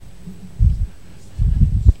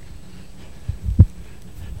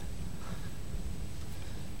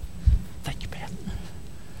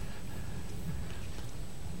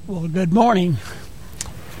Well, good morning.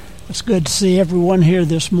 It's good to see everyone here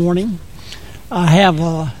this morning. I have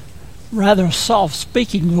a rather soft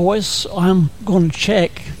speaking voice, so I'm going to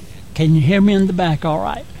check. Can you hear me in the back all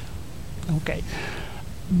right? Okay.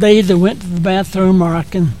 They either went to the bathroom or I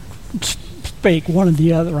can speak, one or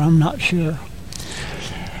the other, I'm not sure.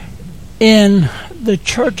 In the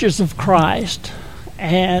churches of Christ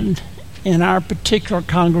and in our particular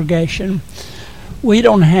congregation, we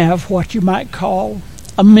don't have what you might call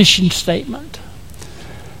a mission statement.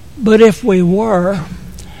 But if we were,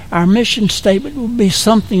 our mission statement would be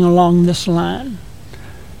something along this line.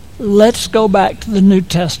 Let's go back to the New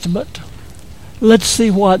Testament. Let's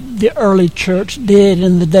see what the early church did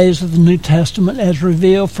in the days of the New Testament as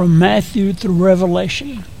revealed from Matthew through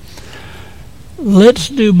Revelation. Let's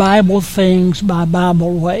do Bible things by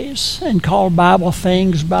Bible ways and call Bible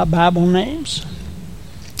things by Bible names.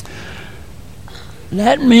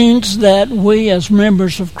 That means that we as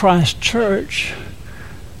members of Christ Church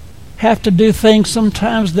have to do things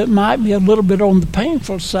sometimes that might be a little bit on the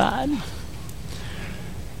painful side.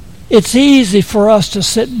 It's easy for us to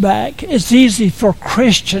sit back. It's easy for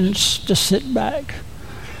Christians to sit back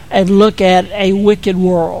and look at a wicked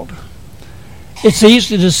world. It's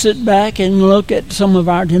easy to sit back and look at some of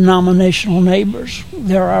our denominational neighbors.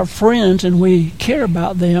 They're our friends and we care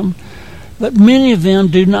about them. But many of them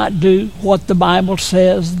do not do what the Bible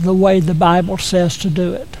says the way the Bible says to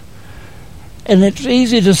do it. And it's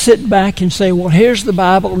easy to sit back and say, well, here's the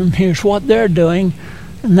Bible and here's what they're doing,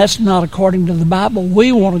 and that's not according to the Bible.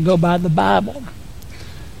 We want to go by the Bible.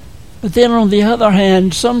 But then on the other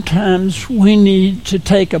hand, sometimes we need to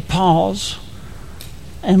take a pause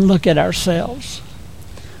and look at ourselves.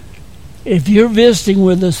 If you're visiting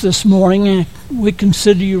with us this morning, and we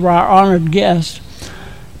consider you our honored guest,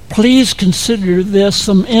 please consider this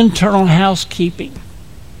some internal housekeeping.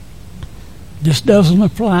 This doesn't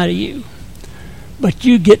apply to you. But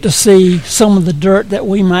you get to see some of the dirt that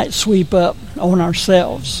we might sweep up on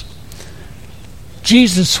ourselves.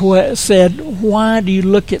 Jesus said, why do you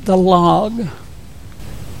look at the log,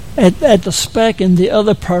 at the speck in the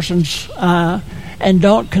other person's eye, and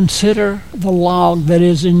don't consider the log that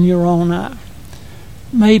is in your own eye?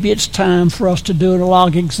 Maybe it's time for us to do a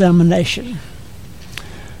log examination.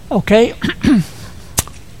 Okay,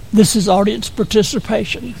 this is audience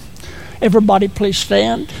participation. Everybody please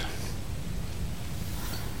stand.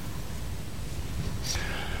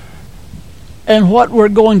 And what we're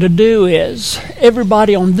going to do is,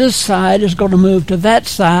 everybody on this side is going to move to that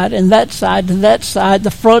side, and that side to that side,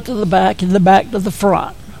 the front to the back, and the back to the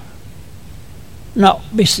front. No,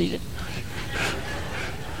 be seated.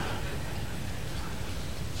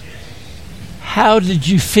 How did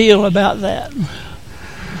you feel about that?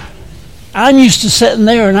 I'm used to sitting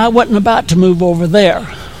there and I wasn't about to move over there.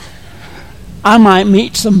 I might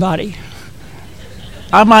meet somebody.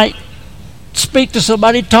 I might speak to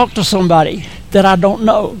somebody, talk to somebody that I don't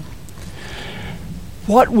know.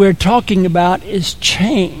 What we're talking about is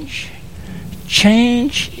change.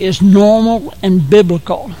 Change is normal and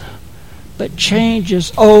biblical, but change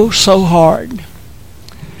is oh so hard.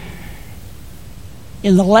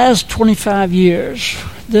 In the last 25 years,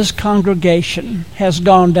 this congregation has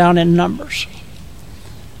gone down in numbers.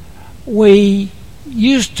 We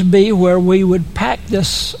used to be where we would pack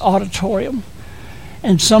this auditorium,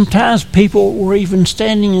 and sometimes people were even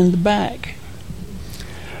standing in the back.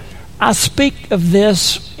 I speak of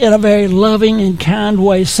this in a very loving and kind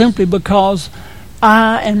way simply because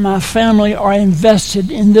I and my family are invested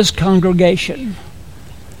in this congregation.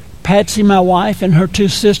 Patsy, my wife, and her two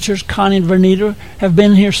sisters, Connie and Vernita, have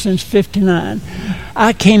been here since 59.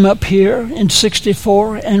 I came up here in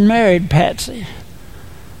 64 and married Patsy.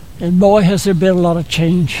 And boy, has there been a lot of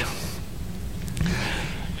change.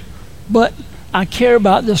 But I care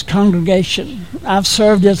about this congregation. I've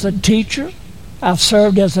served as a teacher. I've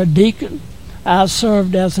served as a deacon. I've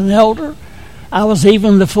served as an elder. I was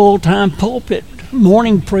even the full-time pulpit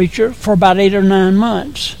morning preacher for about 8 or 9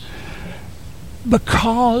 months.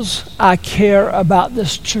 Because I care about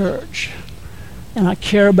this church, and I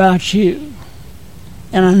care about you,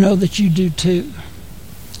 and I know that you do too.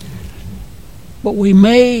 But we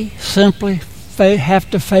may simply have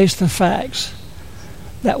to face the facts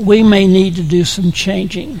that we may need to do some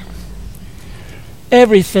changing.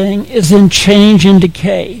 Everything is in change and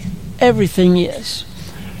decay. Everything is.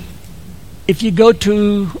 If you go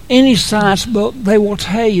to any science book, they will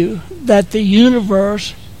tell you that the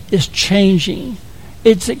universe is changing.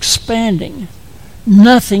 It's expanding.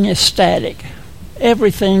 Nothing is static.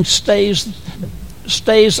 Everything stays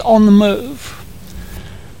on the move.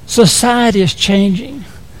 Society is changing.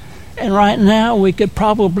 And right now we could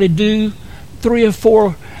probably do 3 or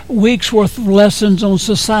 4 week's worth of lessons on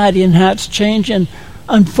society and how it's changing,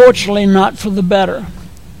 unfortunately not for the better.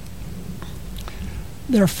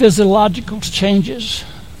 There are physiological changes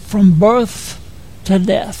from birth to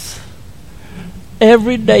death.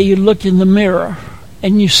 Every day you look in the mirror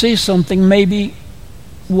and you see something maybe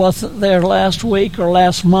wasn't there last week or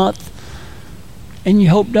last month, and you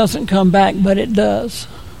hope doesn't come back, but it does,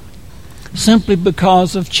 simply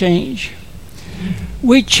because of change.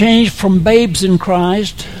 We change from babes in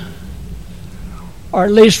Christ, or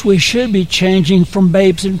at least we should be changing from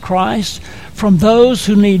babes in Christ, from those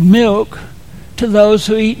who need milk to those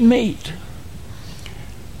who eat meat.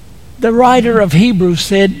 The writer of Hebrews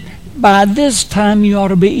said, by this time you ought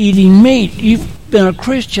to be eating meat. You've been a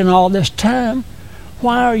Christian all this time.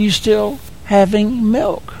 Why are you still having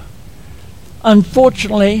milk?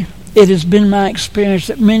 Unfortunately, it has been my experience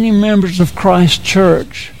that many members of Christ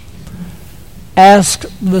Church ask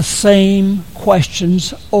the same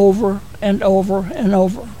questions over and over and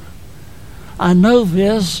over. I know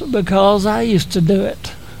this because I used to do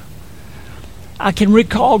it. I can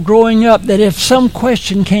recall growing up that if some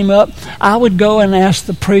question came up, I would go and ask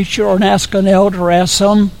the preacher or ask an elder or ask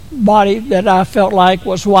somebody that I felt like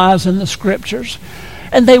was wise in the scriptures,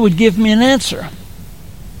 and they would give me an answer.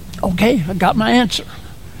 Okay, I got my answer.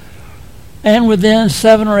 And within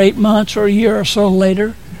 7 or 8 months or a year or so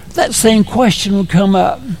later, that same question would come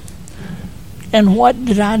up. And what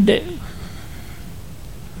did I do?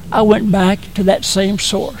 I went back to that same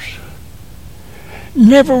source,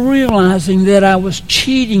 never realizing that I was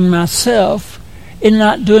cheating myself in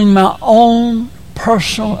not doing my own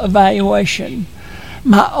personal evaluation,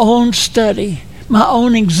 my own study, my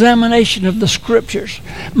own examination of the scriptures,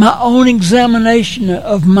 my own examination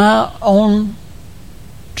of my own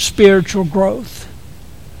spiritual growth.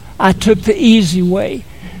 I took the easy way.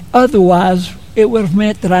 Otherwise, it would have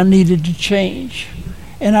meant that I needed to change,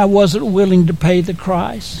 and I wasn't willing to pay the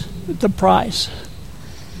price.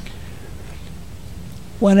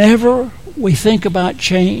 Whenever we think about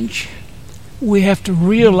change, we have to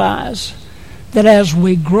realize that as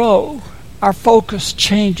we grow, our focus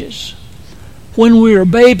changes. When we are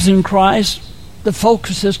babes in Christ, the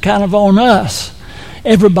focus is kind of on us.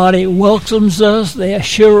 Everybody welcomes us, they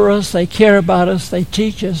assure us, they care about us, they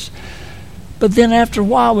teach us. But then after a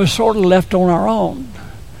while, we're sort of left on our own.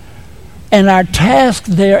 And our task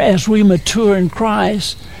there as we mature in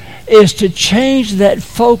Christ is to change that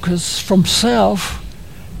focus from self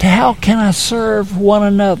to how can I serve one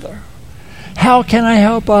another? How can I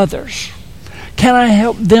help others? Can I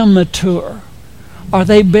help them mature? Are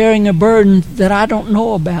they bearing a burden that I don't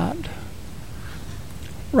know about?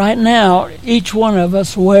 Right now, each one of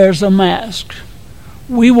us wears a mask.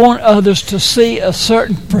 We want others to see a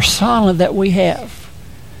certain persona that we have.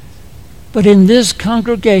 But in this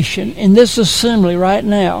congregation, in this assembly right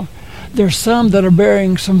now, there's some that are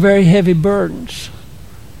bearing some very heavy burdens.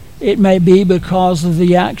 It may be because of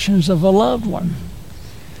the actions of a loved one.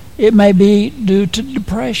 It may be due to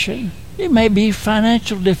depression. It may be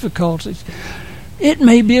financial difficulties. It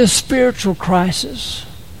may be a spiritual crisis.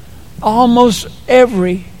 Almost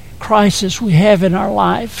every crisis we have in our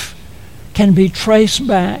life can be traced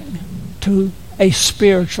back to a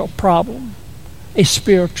spiritual problem, a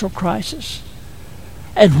spiritual crisis.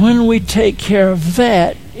 And when we take care of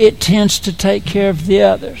that, it tends to take care of the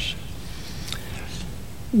others.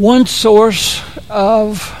 One source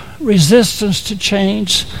of resistance to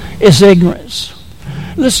change is ignorance.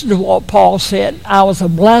 Listen to what Paul said. I was a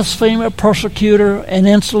blasphemer, persecutor, an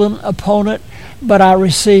insolent opponent, but I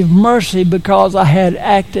received mercy because I had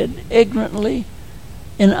acted ignorantly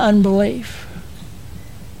in unbelief.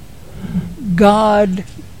 God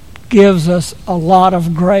gives us a lot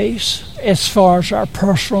of grace as far as our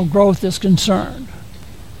personal growth is concerned.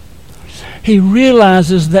 He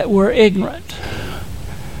realizes that we're ignorant,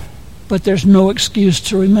 but there's no excuse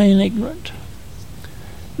to remain ignorant.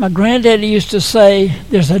 My granddaddy used to say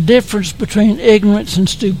there's a difference between ignorance and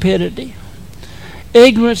stupidity.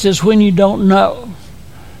 Ignorance is when you don't know.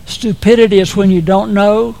 Stupidity is when you don't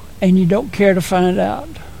know and you don't care to find out.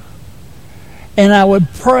 And I would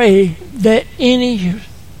pray that any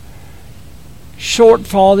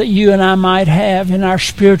shortfall that you and I might have in our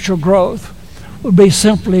spiritual growth would be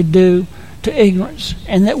simply due to ignorance,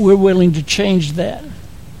 and that we're willing to change that.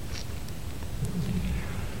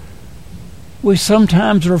 We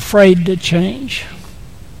sometimes are afraid to change.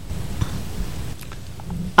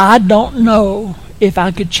 I don't know if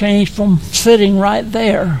I could change from sitting right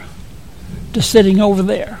there to sitting over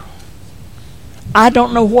there. I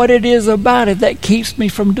don't know what it is about it that keeps me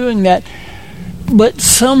from doing that. But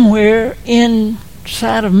somewhere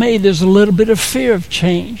inside of me, there's a little bit of fear of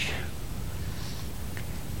change.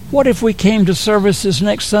 What if we came to services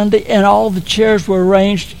next Sunday and all the chairs were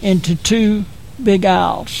arranged into 2 big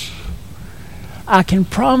aisles? I can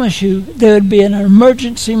promise you there would be an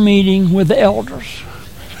emergency meeting with the elders.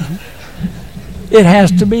 It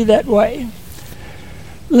has to be that way.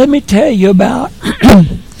 Let me tell you about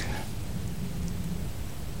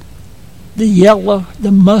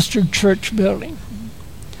the Mustard Church building.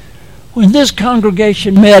 When this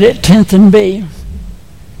congregation met at 10th and B,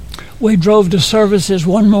 we drove to services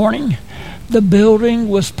one morning. The building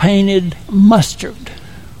was painted mustard.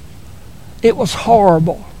 It was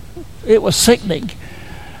horrible. It was sickening.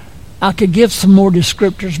 I could give some more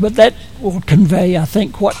descriptors, but that will convey, I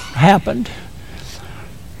think, what happened.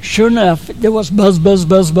 Sure enough, there was buzz, buzz,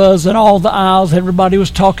 buzz, buzz in all the aisles. Everybody was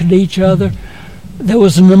talking to each other. There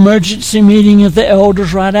was an emergency meeting of the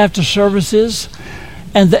elders right after services,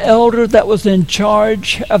 and the elder that was in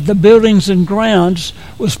charge of the buildings and grounds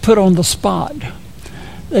was put on the spot.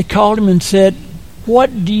 They called him and said,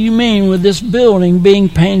 "What do you mean with this building being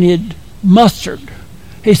painted mustard?"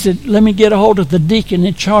 He said, "Let me get a hold of the deacon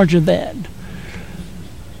in charge of that."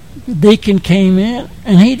 The deacon came in,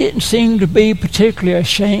 and he didn't seem to be particularly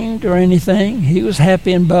ashamed or anything. He was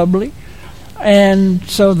happy and bubbly. And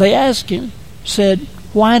so they asked him, said,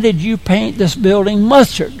 "Why did you paint this building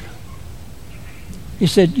mustard?" He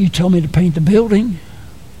said, "You told me to paint the building.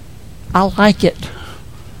 I like it."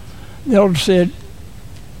 The elder said,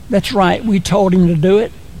 "That's right. We told him to do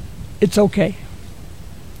it. It's okay.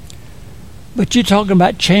 But you're talking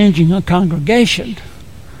about changing a congregation."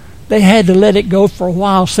 They had to let it go for a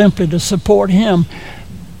while simply to support him.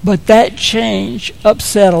 But that change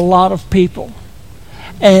upset a lot of people.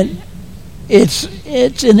 And it's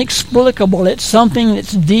inexplicable. It's something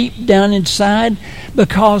that's deep down inside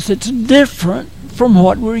because it's different from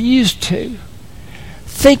what we're used to.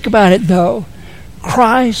 Think about it, though.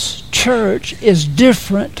 Christ's church is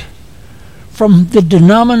different from the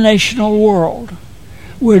denominational world.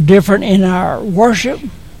 We're different in our worship,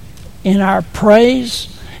 in our praise,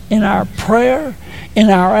 in our prayer, in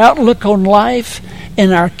our outlook on life,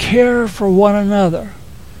 in our care for one another.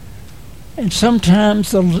 And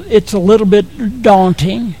sometimes it's a little bit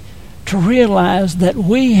daunting to realize that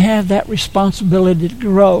we have that responsibility to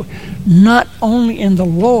grow, not only in the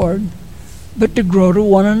Lord, but to grow to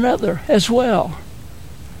one another as well.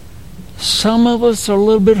 Some of us are a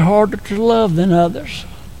little bit harder to love than others,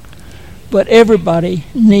 but everybody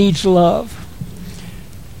needs love.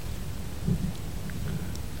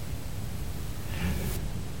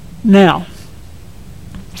 Now,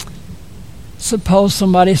 suppose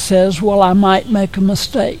somebody says, "Well, I might make a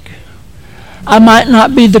mistake. I might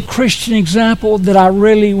not be the Christian example that I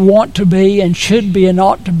really want to be and should be and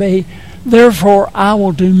ought to be. Therefore, I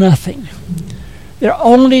will do nothing." There are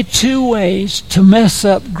only 2 ways to mess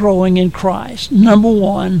up growing in Christ. Number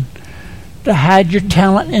 1, to hide your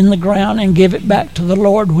talent in the ground and give it back to the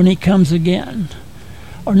Lord when He comes again.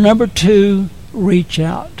 Or number 2, reach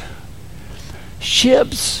out.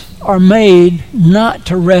 Ships are made not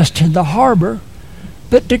to rest in the harbor,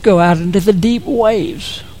 but to go out into the deep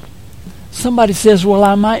waves. Somebody says, "Well,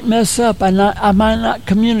 I might mess up. I might not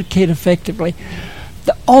communicate effectively."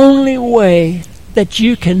 The only way that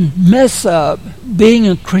you can mess up being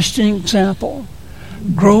a Christian example,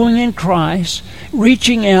 growing in Christ,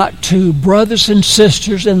 reaching out to brothers and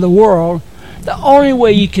sisters in the world, the only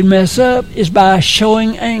way you can mess up is by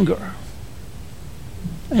showing anger.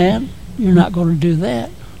 And you're not going to do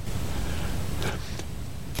that.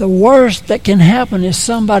 The worst that can happen is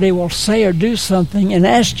somebody will say or do something and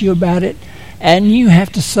ask you about it, and you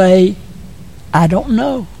have to say, "I don't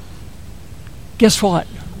know." Guess what?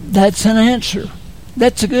 That's an answer.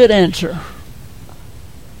 That's a good answer.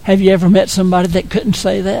 Have you ever met somebody that couldn't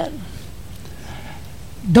say that?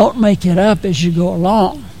 Don't make it up as you go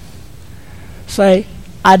along. Say,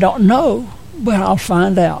 "I don't know, but I'll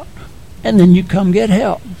find out." And then you come get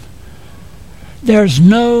help. There's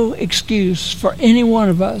no excuse for any one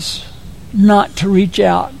of us not to reach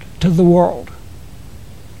out to the world,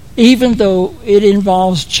 even though it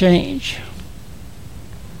involves change.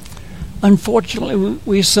 Unfortunately,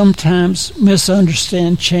 we sometimes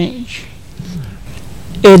misunderstand change.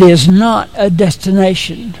 It is not a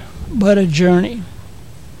destination, but a journey.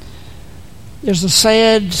 There's a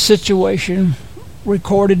sad situation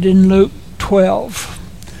recorded in Luke 12.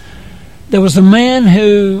 There was a man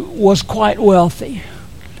who was quite wealthy,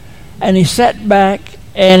 and he sat back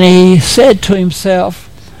and he said to himself,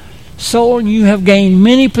 "Soul, you have gained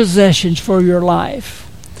many possessions for your life.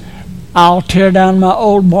 I'll tear down my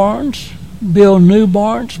old barns, build new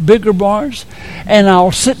barns, bigger barns, and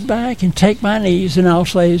I'll sit back and take my knees and I'll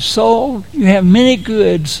say, 'Soul, you have many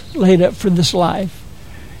goods laid up for this life.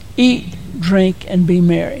 Eat, drink, and be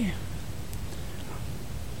merry.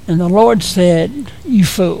 And the Lord said, you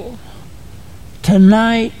fool,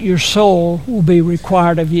 tonight your soul will be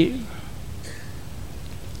required of you.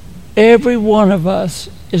 Every one of us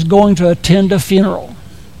is going to attend a funeral,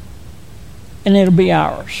 and it'll be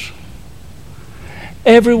ours.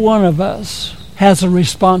 Every one of us has a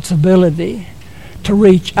responsibility to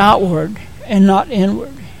reach outward and not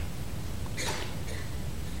inward.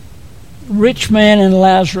 Rich man and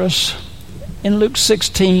Lazarus in Luke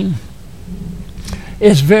 16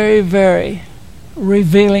 is very, very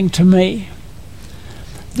revealing to me.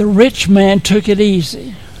 The rich man took it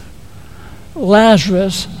easy.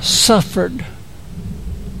 Lazarus suffered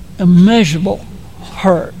immeasurable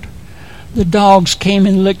hurt. The dogs came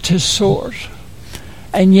and licked his sores.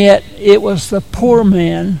 And yet it was the poor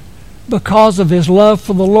man, because of his love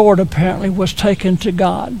for the Lord, apparently, was taken to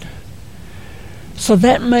God. So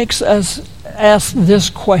that makes us ask this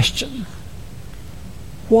question.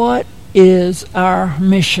 What is our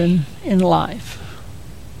mission in life?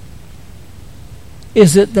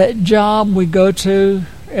 Is it that job we go to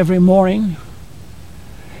every morning?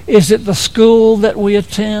 Is it the school that we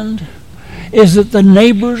attend? Is it the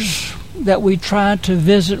neighbors that we try to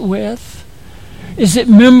visit with? Is it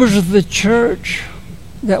members of the church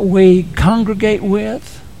that we congregate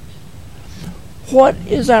with? What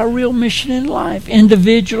is our real mission in life,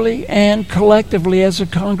 individually and collectively as a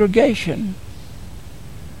congregation?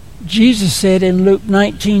 Jesus said in Luke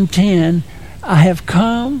 19:10, I have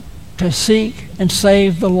come to seek and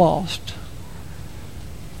save the lost.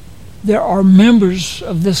 There are members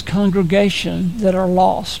of this congregation that are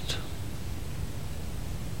lost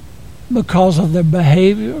because of their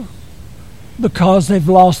behavior, because they've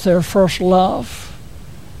lost their first love,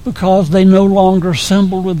 because they no longer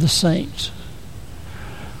assemble with the saints.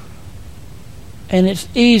 And it's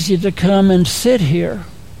easy to come and sit here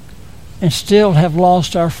and still have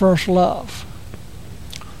lost our first love.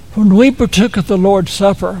 When we partook of the Lord's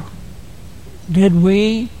Supper, did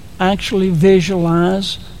we actually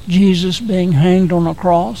visualize Jesus being hanged on a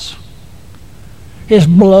cross? His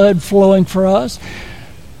blood flowing for us?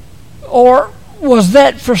 Or was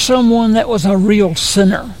that for someone that was a real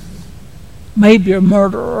sinner? Maybe a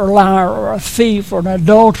murderer or a liar or a thief or an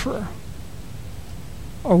adulterer?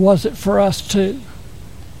 Or was it for us too?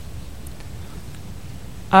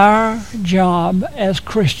 Our job as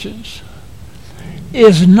Christians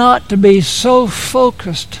is not to be so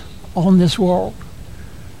focused on this world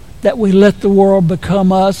that we let the world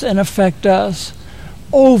become us and affect us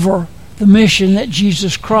over the mission that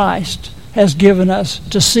Jesus Christ has given us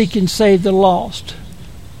to seek and save the lost.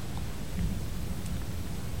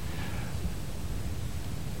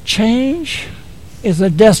 Change is a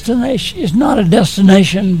destination, is not a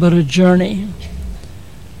destination, but a journey.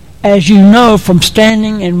 As you know from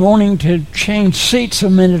standing and wanting to change seats a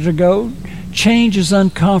minute ago, change is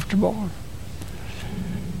uncomfortable.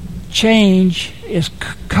 Change is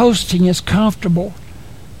coasting is comfortable,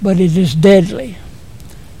 but it is deadly.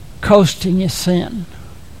 Coasting is sin.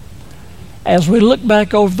 As we look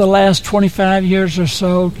back over the last 25 years or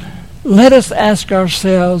so, let us ask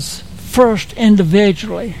ourselves first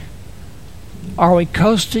individually, are we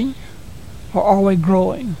coasting or are we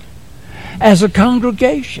growing? As a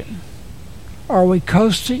congregation, are we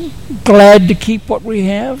coasting, glad to keep what we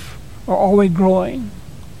have, or are we growing?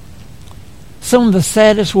 Some of the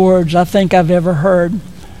saddest words I think I've ever heard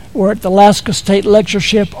were at the Alaska State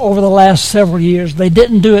Lectureship over the last several years. They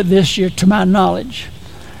didn't do it this year to my knowledge.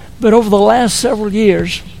 But over the last several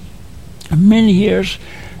years, many years,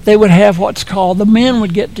 they would have what's called, the men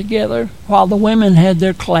would get together while the women had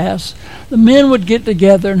their class. The men would get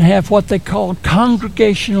together and have what they called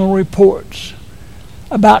congregational reports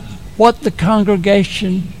about what the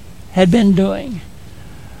congregation had been doing.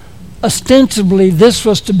 Ostensibly, this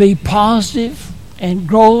was to be positive and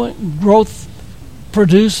growth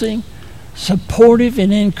producing, supportive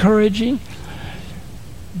and encouraging.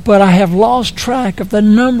 But I have lost track of the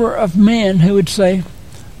number of men who would say,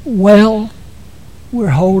 well,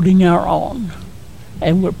 we're holding our own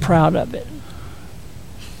and we're proud of it.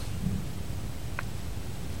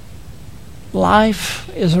 Life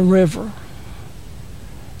is a river.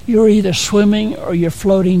 You're either swimming or you're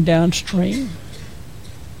floating downstream.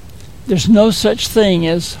 There's no such thing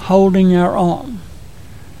as holding our own.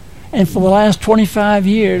 And for the last 25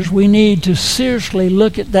 years, we need to seriously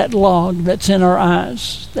look at that log that's in our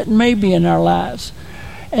eyes, that may be in our lives,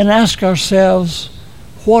 and ask ourselves,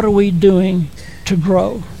 what are we doing to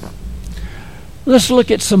grow? Let's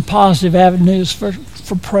look at some positive avenues for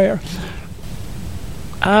prayer.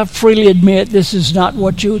 I freely admit this is not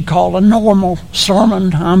what you would call a normal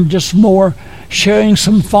sermon. I'm just more sharing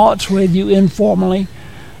some thoughts with you informally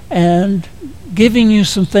and giving you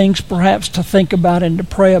some things perhaps to think about and to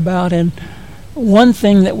pray about. And one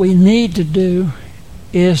thing that we need to do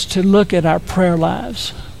is to look at our prayer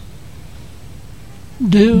lives.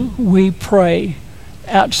 Do we pray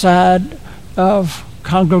outside of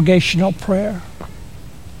congregational prayer?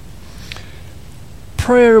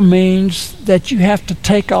 Prayer means that you have to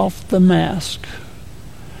take off the mask.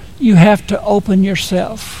 You have to open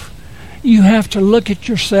yourself. You have to look at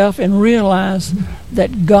yourself and realize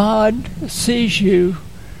that God sees you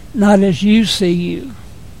not as you see you,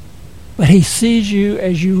 but He sees you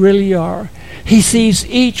as you really are. He sees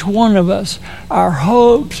each one of us, our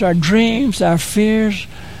hopes, our dreams, our fears,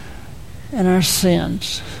 and our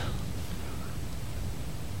sins.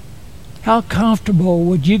 How comfortable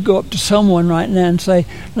would you go up to someone right now and say,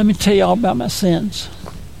 let me tell you all about my sins?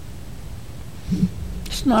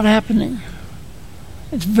 It's not happening.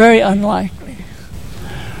 It's very unlikely.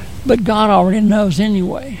 But God already knows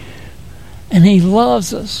anyway. And He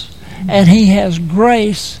loves us. And He has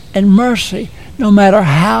grace and mercy no matter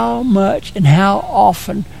how much and how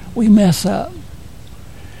often we mess up.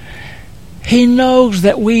 He knows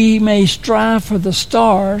that we may strive for the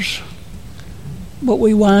stars, but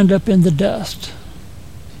we wind up in the dust.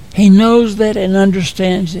 He knows that and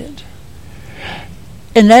understands it.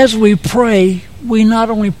 And as we pray, we not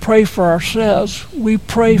only pray for ourselves, we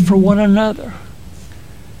pray for one another.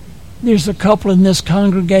 There's a couple in this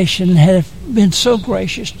congregation that have been so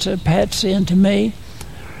gracious to Patsy and to me.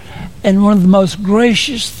 And one of the most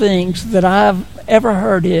gracious things that I've ever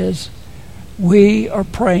heard is, we are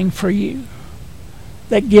praying for you.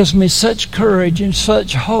 That gives me such courage and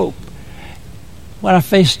such hope when I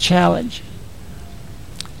face challenge.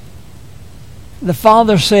 The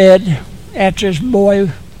father said, after his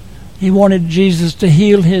boy, he wanted Jesus to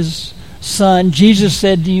heal his son. Jesus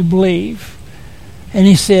said, do you believe? And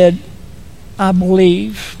he said, I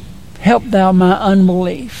believe. Help thou my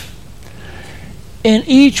unbelief. In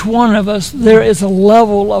each one of us, there is a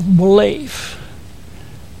level of belief,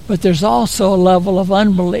 but there's also a level of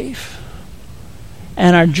unbelief.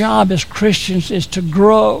 And our job as Christians is to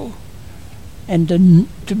grow and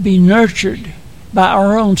to be nurtured by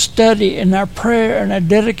our own study and our prayer and our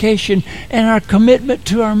dedication and our commitment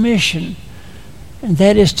to our mission. And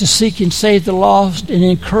that is to seek and save the lost and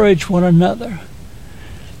encourage one another.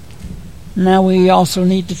 Now we also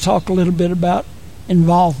need to talk a little bit about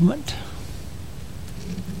involvement.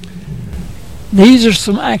 These are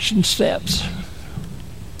some action steps.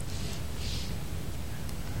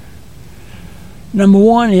 Number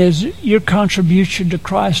one is your contribution to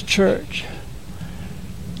Christ Church.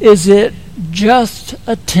 Is it just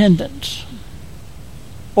attendance,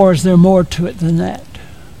 or is there more to it than that?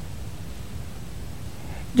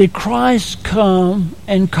 Did Christ come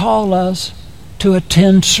and call us to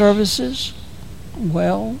attend services?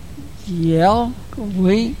 Well, yeah,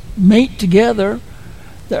 we meet together.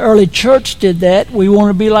 The early church did that. We want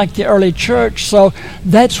to be like the early church, so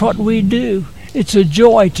that's what we do. It's a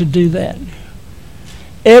joy to do that.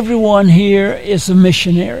 Everyone here is a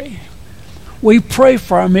missionary. We pray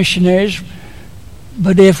for our missionaries,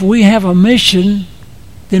 but if we have a mission,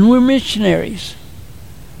 then we're missionaries.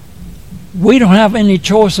 We don't have any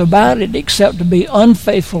choice about it except to be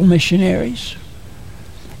unfaithful missionaries.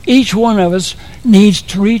 Each one of us needs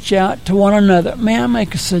to reach out to one another. May I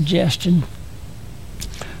make a suggestion?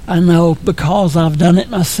 I know because I've done it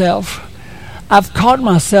myself. I've caught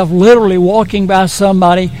myself literally walking by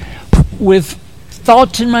somebody with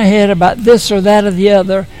thoughts in my head about this or that or the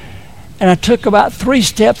other, and I took about 3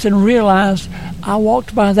 steps and realized I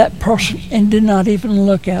walked by that person and did not even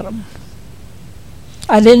look at them.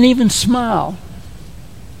 I didn't even smile.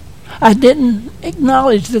 I didn't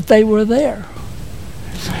acknowledge that they were there.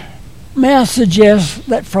 May I suggest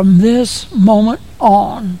that from this moment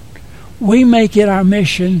on, we make it our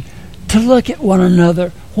mission to look at one another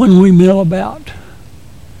when we mill about.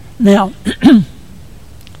 Now,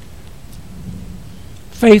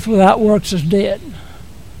 faith without works is dead.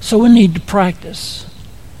 So we need to practice.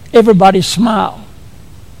 Everybody smile.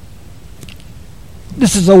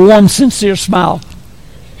 This is a warm, sincere smile.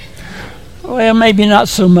 Well, maybe not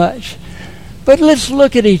so much. But let's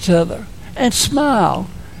look at each other and smile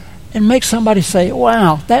and make somebody say,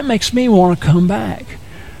 wow, that makes me want to come back.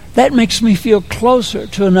 That makes me feel closer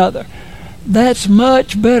to another. That's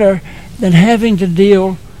much better than having to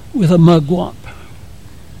deal with a mugwump.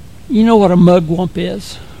 You know what a mugwump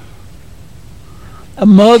is? A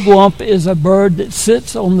mugwump is a bird that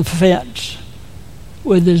sits on the fence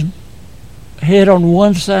with his head on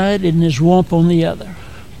one side and his rump on the other.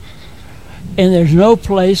 And there's no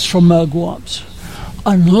place for mugwumps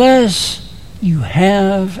unless you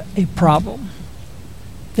have a problem,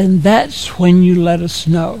 then that's when you let us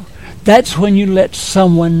know. That's when you let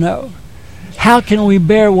someone know. How can we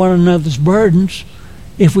bear one another's burdens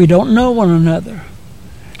if we don't know one another?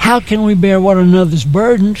 How can we bear one another's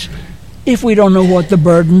burdens if we don't know what the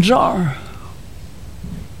burdens are?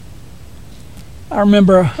 I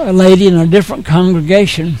remember a lady in a different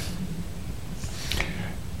congregation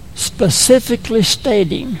specifically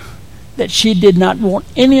stating that she did not want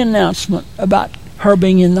any announcement about her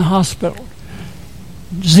being in the hospital.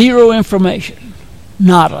 Zero information.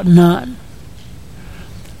 None.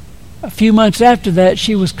 A few months after that,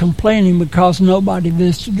 she was complaining because nobody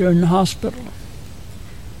visited her in the hospital.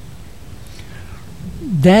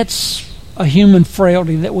 That's a human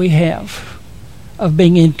frailty that we have of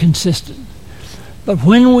being inconsistent. But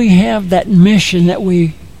when we have that mission that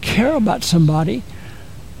we care about somebody,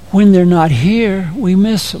 when they're not here, we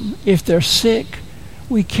miss them. If they're sick,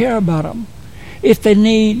 we care about them. If they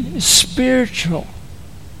need spiritual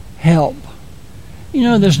help,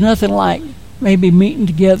 there's nothing like maybe meeting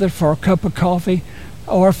together for a cup of coffee,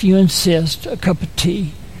 or if you insist, a cup of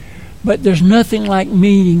tea. But there's nothing like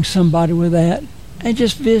meeting somebody with that and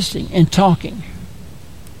just visiting and talking.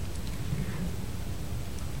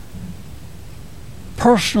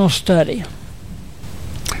 Personal study.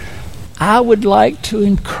 I would like to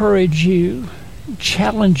encourage you,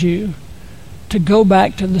 challenge you to go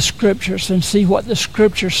back to the Scriptures and see what the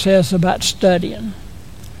Scripture says about studying.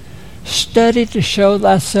 Study to show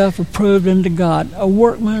thyself approved unto God, a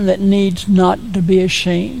workman that needs not to be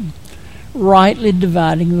ashamed, rightly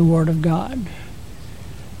dividing the Word of God.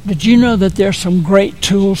 Did you know that there are some great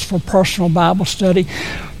tools for personal Bible study?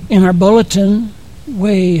 In our bulletin,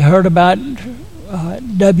 we heard about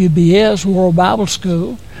WBS, World Bible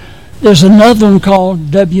School. There's another one called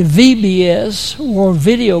WVBS, World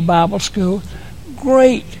Video Bible School.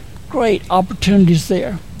 Great opportunities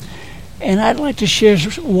there. And I'd like to share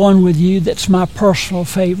one with you that's my personal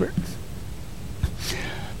favorite.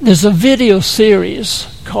 There's a video series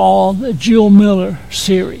called the Jule Miller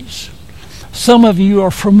series. Some of you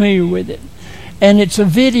are familiar with it. And it's a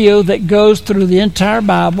video that goes through the entire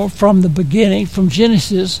Bible from the beginning, from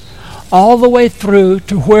Genesis, all the way through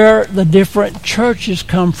to where the different churches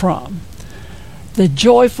come from. The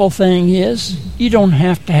joyful thing is you don't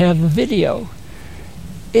have to have a video.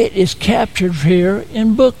 It is captured here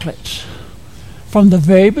in booklets from the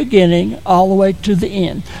very beginning all the way to the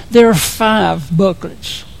end. There are 5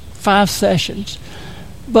 booklets, 5 sessions,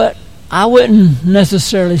 but I wouldn't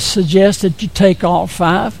necessarily suggest that you take all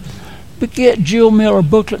 5, but get Jule Miller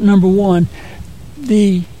booklet number 1.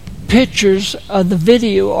 The pictures of the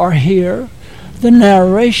video are here, the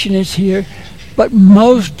narration is here, but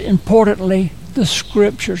most importantly, the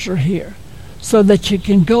Scriptures are here, so that you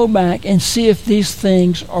can go back and see if these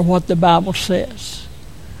things are what the Bible says.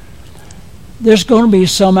 There's going to be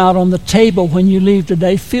some out on the table when you leave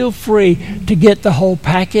today. Feel free to get the whole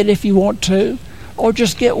packet if you want to, or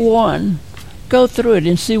just get one. Go through it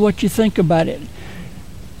and see what you think about it.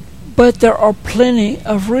 But there are plenty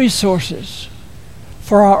of resources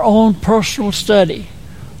for our own personal study,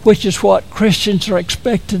 which is what Christians are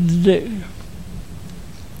expected to do.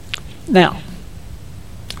 Now,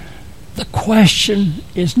 the question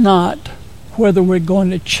is not whether we're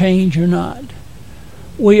going to change or not.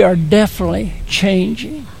 We are definitely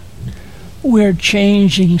changing. We're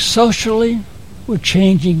changing socially. We're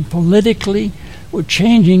changing politically. We're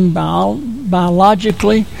changing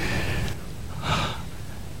biologically.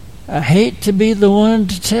 I hate to be the one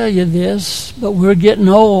to tell you this, but we're getting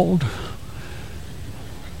old.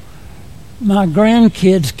 My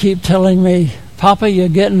grandkids keep telling me, "Papa, you're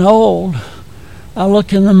getting old." I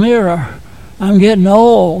look in the mirror. I'm getting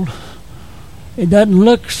old. It doesn't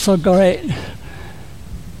look so great.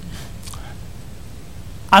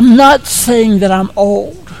 I'm not saying that I'm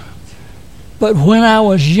old, but when I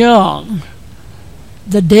was young,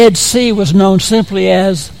 the Dead Sea was known simply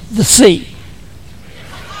as the sea.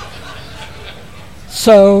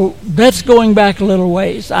 So that's going back a little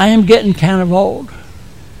ways. I am getting kind of old.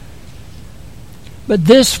 But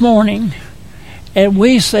this morning, and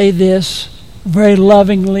we say this very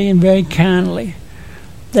lovingly and very kindly,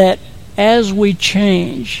 that as we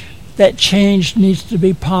change, that change needs to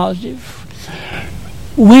be positive.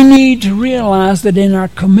 We need to realize that in our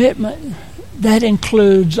commitment, that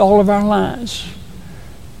includes all of our lives.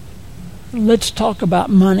 Let's talk about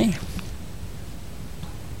money.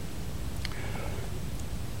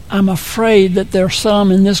 I'm afraid that there are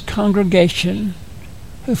some in this congregation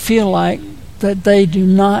who feel like that they do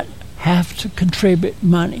not have to contribute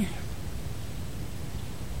money.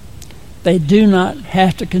 They do not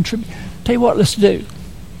have to contribute. Tell you what, let's do.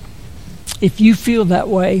 if you feel that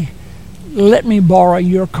way, let me borrow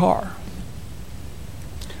your car.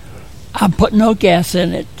 I put no gas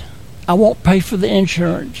in it. I won't pay for the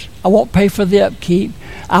insurance. I won't pay for the upkeep.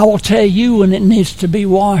 I will tell you when it needs to be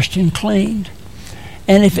washed and cleaned.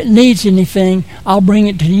 And if it needs anything, I'll bring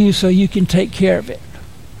it to you so you can take care of it.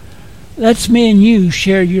 Let's me and you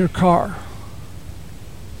share your car.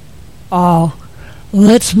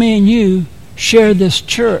 Let's me and you share this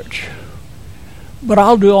church. But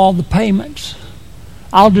I'll do all the payments.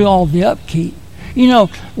 I'll do all the upkeep. You know,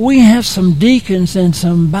 we have some deacons and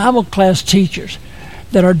some Bible class teachers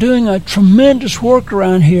that are doing a tremendous work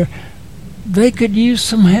around here. They could use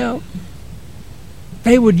some help.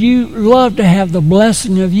 They would love to have the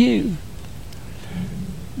blessing of you.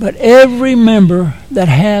 But every member that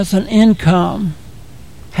has an income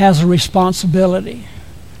has a responsibility.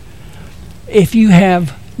 If you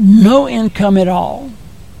have no income at all,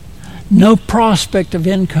 no prospect of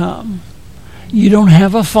income, you don't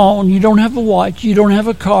have a phone, you don't have a watch, you don't have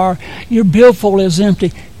a car, your billfold is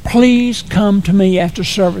empty, please come to me after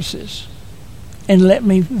services and let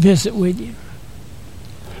me visit with you.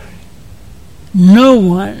 No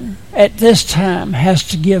one at this time has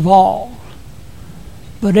to give all,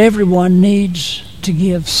 but everyone needs to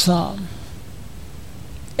give some.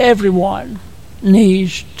 Everyone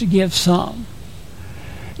needs to give some.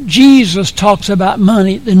 Jesus talks about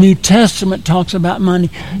money. The New Testament talks about money.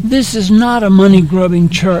 This is not a money-grubbing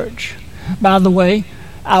church. By the way,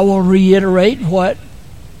 I will reiterate what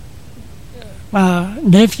my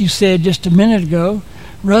nephew said just a minute ago.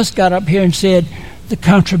 Russ got up here and said the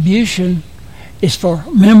contribution is for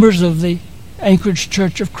members of the Anchorage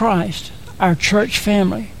Church of Christ, our church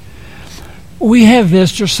family. We have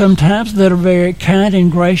visitors sometimes that are very kind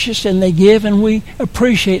and gracious, and they give, and we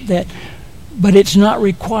appreciate that. But it's not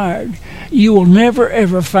required. You will never,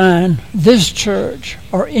 ever find this church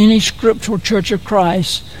or any scriptural church of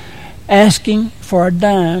Christ asking for a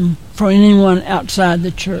dime for anyone outside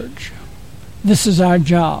the church. This is our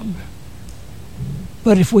job.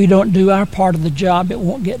 But if we don't do our part of the job, it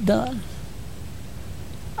won't get done.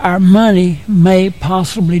 Our money may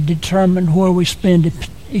possibly determine where we spend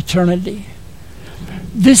eternity.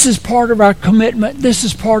 This is part of our commitment. This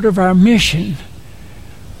is part of our mission.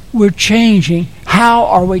 We're changing. How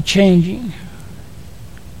are we changing?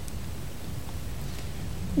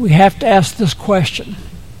 We have to ask this question.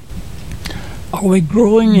 Are we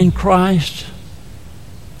growing in Christ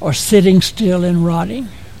or sitting still and rotting?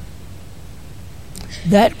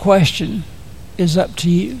 That question is up to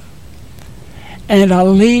you. And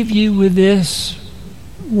I'll leave you with this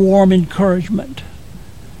warm encouragement.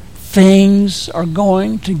 Things are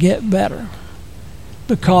going to get better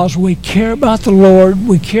because we care about the Lord,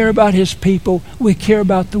 we care about His people, we care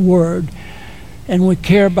about the Word, and we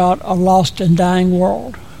care about a lost and dying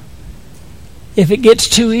world. If it gets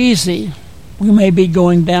too easy, we may be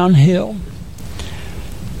going downhill.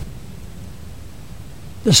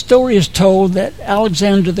 The story is told that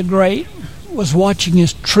Alexander the Great was watching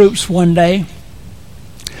his troops one day.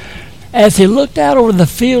 As he looked out over the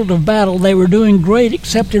field of battle, they were doing great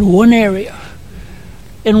except in one area.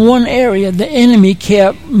 In one area, the enemy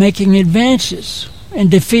kept making advances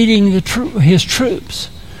and defeating his troops.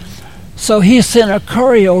 So he sent a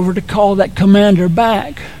courier over to call that commander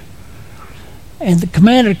back. And the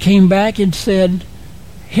commander came back and said,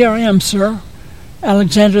 "Here I am, sir."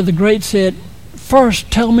 Alexander the Great said,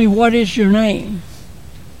 "First, tell me, what is your name?"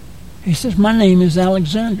 He says, "My name is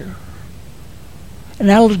Alexander." And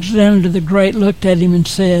Alexander the Great looked at him and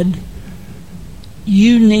said,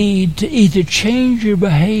 "You need to either change your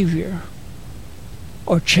behavior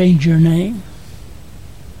or change your name."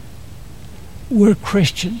 We're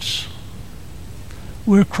Christians.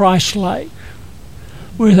 We're Christ-like.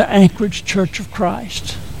 We're the Anchorage Church of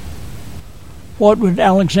Christ. What would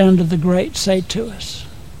Alexander the Great say to us?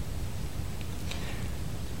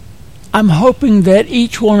 I'm hoping that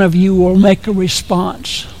each one of you will make a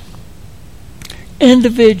response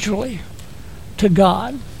individually to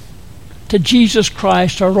God, to Jesus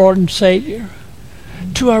Christ, our Lord and Savior,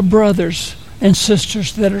 to our brothers and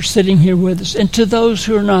sisters that are sitting here with us, and to those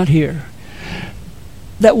who are not here,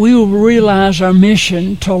 that we will realize our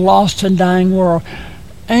mission to a lost and dying world.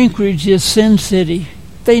 Anchorage is Sin City.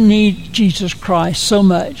 They need Jesus Christ so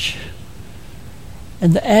much.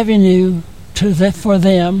 And the avenue for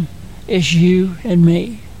them is you and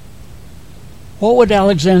me. What would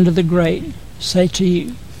Alexander the Great say to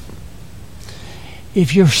you?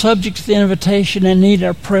 If you're subject to the invitation and need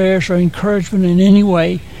our prayers or encouragement in any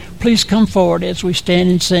way, please come forward as we stand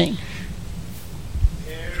and sing.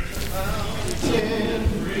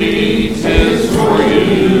 Reaches for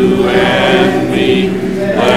you.